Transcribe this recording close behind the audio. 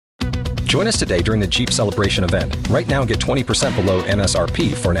Join us today during the Jeep Celebration event. Right now, get 20% below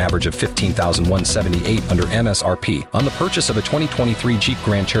MSRP for an average of $15,178 under MSRP on the purchase of a 2023 Jeep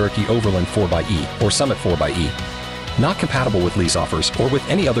Grand Cherokee Overland 4xE or Summit 4xE. Not compatible with lease offers or with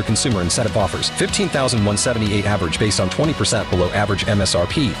any other consumer incentive offers. $15,178 average based on 20% below average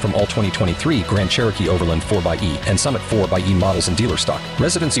MSRP from all 2023 Grand Cherokee Overland 4xE and Summit 4xE models in dealer stock.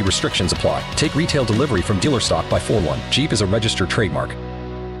 Residency restrictions apply. Take retail delivery from dealer stock by 4/1. Jeep is a registered trademark.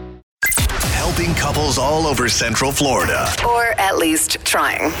 Helping couples all over Central Florida. Or at least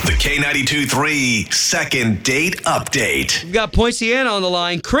trying. The K92-3 Second Date Update. We've got Poinciana on the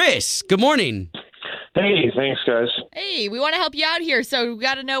line. Chris, good morning. Hey, thanks, guys. Hey, we want to help you out here, so we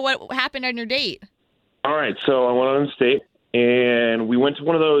got to know what happened on your date. All right, so I went on this date, and we went to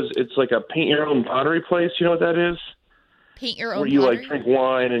one of those, it's like a paint-your-own pottery place. You know what that is? Paint your own Where you, pottery? like, drink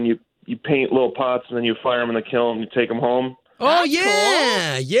wine, and you paint little pots, and then you fire them in the kiln, and you take them home. Oh, That's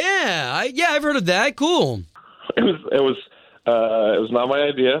yeah. cool. Yeah, I've heard of that. Cool. It was not my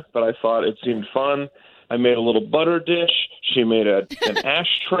idea, but I thought it seemed fun. I made a little butter dish. She made an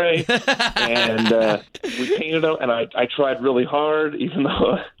ashtray, and we painted them. And I tried really hard, even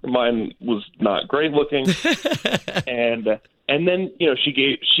though mine was not great looking. and then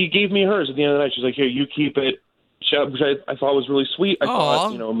she gave me hers at the end of the night. She's like, "Here, you keep it," which I thought was really sweet. I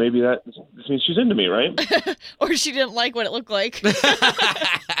thought, maybe this means she's into me, right? Or she didn't like what it looked like.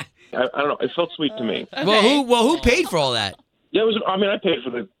 I don't know. It felt sweet to me. Okay. Well, who paid for all that? Yeah, it was. I mean, I paid for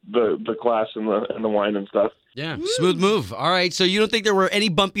the glass and the wine and stuff. Yeah, smooth move. All right, so you don't think there were any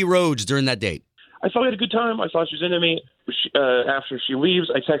bumpy roads during that date? I thought we had a good time. I thought she was into me. After she leaves,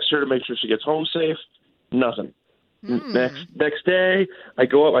 I text her to make sure she gets home safe. Nothing. Next day, I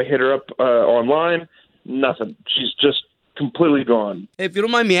go up. I hit her up online. Nothing. She's just completely gone. If you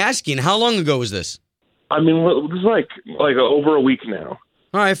don't mind me asking, how long ago was this? I mean, it was like over a week now.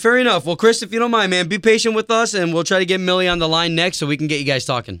 All right, fair enough. Well, Chris, if you don't mind, man, be patient with us, and we'll try to get Millie on the line next so we can get you guys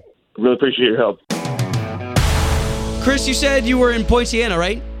talking. Really appreciate your help. Chris, you said you were in Poinciana,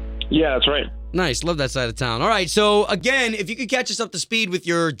 right? Yeah, that's right. Nice. Love that side of town. All right, so again, if you could catch us up to speed with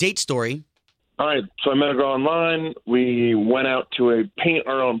your date story. All right, so I met a girl online. We went out to a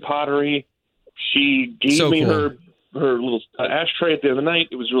paint-our-own pottery. She gave me her little ashtray at the end of the night.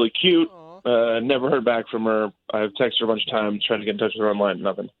 It was really cute. Never heard back from her. I've texted her a bunch of times, tried to get in touch with her online,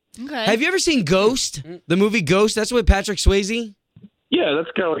 nothing. Okay. Have you ever seen Ghost? The movie Ghost? That's with Patrick Swayze? Yeah, that's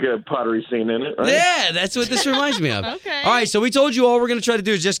kind of like a pottery scene in it, right? Yeah, that's what this reminds me of. Okay. All right, so we told you all we're going to try to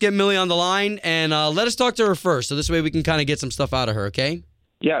do is just get Millie on the line, and let us talk to her first, so this way we can kind of get some stuff out of her, okay?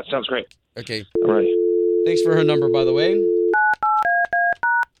 Yeah, sounds great. Okay. All right. Thanks for her number, by the way.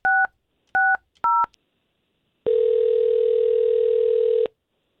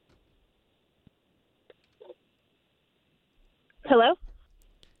 Hello?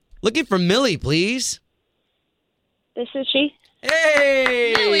 Looking for Millie, please. This is she.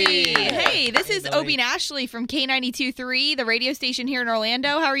 Hey! Millie. Hey, this is Obie Ashley from K92.3, the radio station here in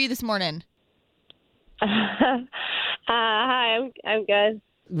Orlando. How are you this morning? Hi, I'm good.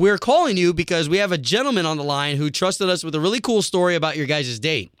 We're calling you because we have a gentleman on the line who trusted us with a really cool story about your guys'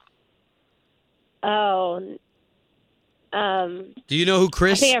 date. Oh, Do you know who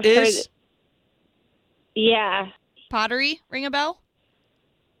Chris I think I've is? heard. Yeah, Pottery, ring a bell?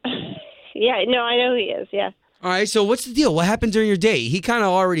 yeah. No, I know who he is. Yeah. All right, so what's the deal? What happened during your date? He kind of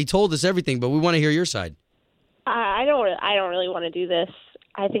already told us everything, but we want to hear your side. I don't really want to do this.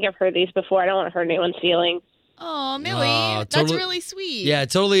 I think I've heard these before. I don't want to hurt anyone's feelings. Oh, Millie, Oh, that's totally- really sweet. Yeah,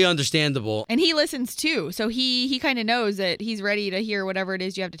 totally understandable. And he listens too, so he kind of knows that he's ready to hear whatever it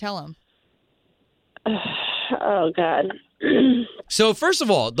is you have to tell him. Oh God. So first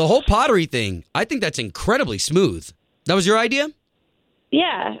of all, the whole pottery thing, I think that's incredibly smooth. That was your idea?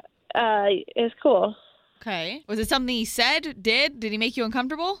 Yeah. It's cool. Okay. Was it something he said, did? Did he make you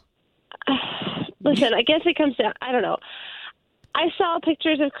uncomfortable? Listen, I guess it comes down. I don't know. I saw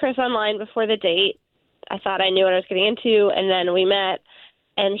pictures of Chris online before the date. I thought I knew what I was getting into, and then we met,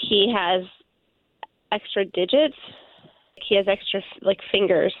 and he has extra digits. He has extra,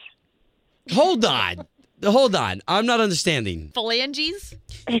 fingers. Hold on. I'm not understanding. Phalanges?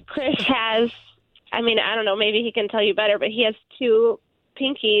 Chris has, I don't know, maybe he can tell you better, but he has 2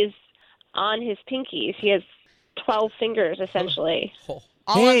 pinkies on his pinkies. He has 12 fingers, essentially. All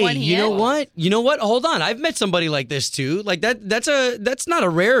on one hand? You know what? Hold on. I've met somebody like this too. Like that's not a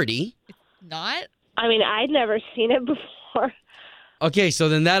rarity. Not? I'd never seen it before. Okay, so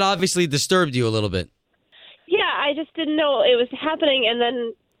then that obviously disturbed you a little bit. Yeah, I just didn't know it was happening, and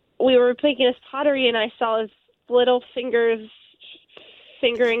then we were making this pottery, and I saw his little fingers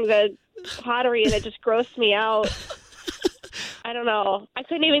fingering the pottery, and it just grossed me out. I don't know. I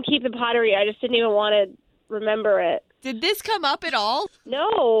couldn't even keep the pottery. I just didn't even want to remember it. Did this come up at all?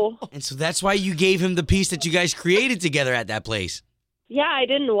 No. And so that's why you gave him the piece that you guys created together at that place. Yeah, I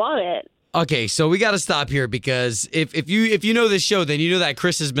didn't want it. Okay, so we got to stop here because if you know this show, then you know that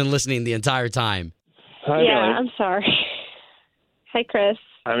Chris has been listening the entire time. Hi, Yeah, Millie. I'm sorry. Hi, Chris.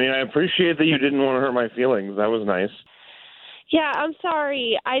 I mean, I appreciate that you didn't want to hurt my feelings. That was nice. Yeah, I'm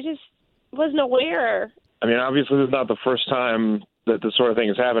sorry. I just wasn't aware. I mean, obviously, this is not the first time that this sort of thing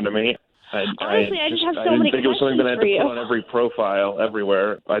has happened to me. Honestly, I just have so I didn't many think it was something that I had questions to for put on every profile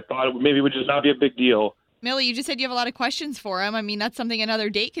everywhere. I thought maybe it would just not be a big deal. Millie, you just said you have a lot of questions for him. I mean, that's something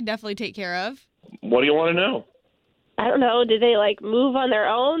another date could definitely take care of. What do you want to know? I don't know. Did they, move on their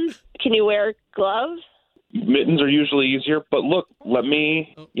own? Can you wear gloves? Mittens are usually easier, but look, let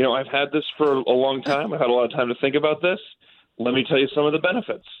me, I've had this for a long time. I've had a lot of time to think about this. Let me tell you some of the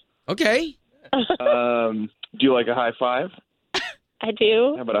benefits. Okay. Do you like a high five? I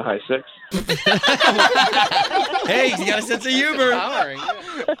do. How about a high six? Hey, you got a sense of humor.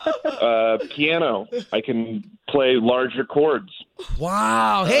 Piano. I can play larger chords.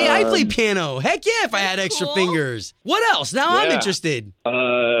 Wow. Hey, I play piano. Heck yeah, if I had extra cool. fingers. What else? Now I'm Yeah. interested.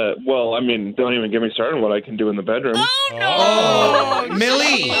 Well, I mean, don't even get me started on what I can do in the bedroom. Oh, no. Oh,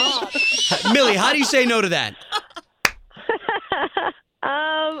 Millie. Millie, how do you say no to that?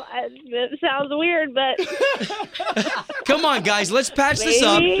 It sounds weird, but Come on, guys. Let's patch this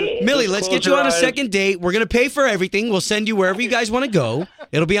up. Maybe. Millie, Just let's close get you your on a eyes. second date. We're going to pay for everything. We'll send you wherever you guys want to go.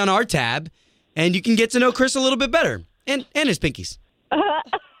 It'll be on our tab. And you can get to know Chris a little bit better. And his pinkies.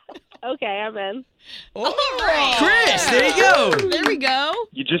 okay, I'm in. All right. Chris, there you go. There we go.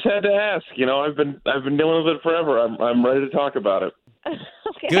 You just had to ask. I've been dealing with it forever. I'm ready to talk about it.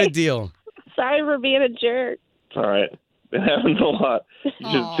 Okay. Good deal. Sorry for being a jerk. It's all right. It happens a lot. You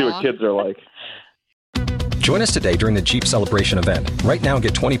should see what kids are like. Join us today during the Jeep Celebration event. Right now,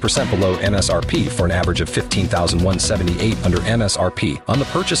 get 20% below MSRP for an average of $15,178 under MSRP on the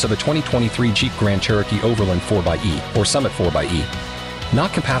purchase of a 2023 Jeep Grand Cherokee Overland 4xE or Summit 4xE.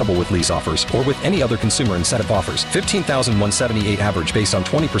 Not compatible with lease offers or with any other consumer incentive offers. $15,178 average based on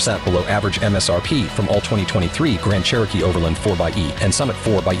 20% below average MSRP from all 2023 Grand Cherokee Overland 4xE and Summit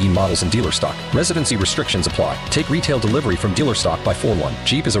 4xE models in dealer stock. Residency restrictions apply. Take retail delivery from dealer stock by 4/1.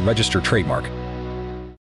 Jeep is a registered trademark.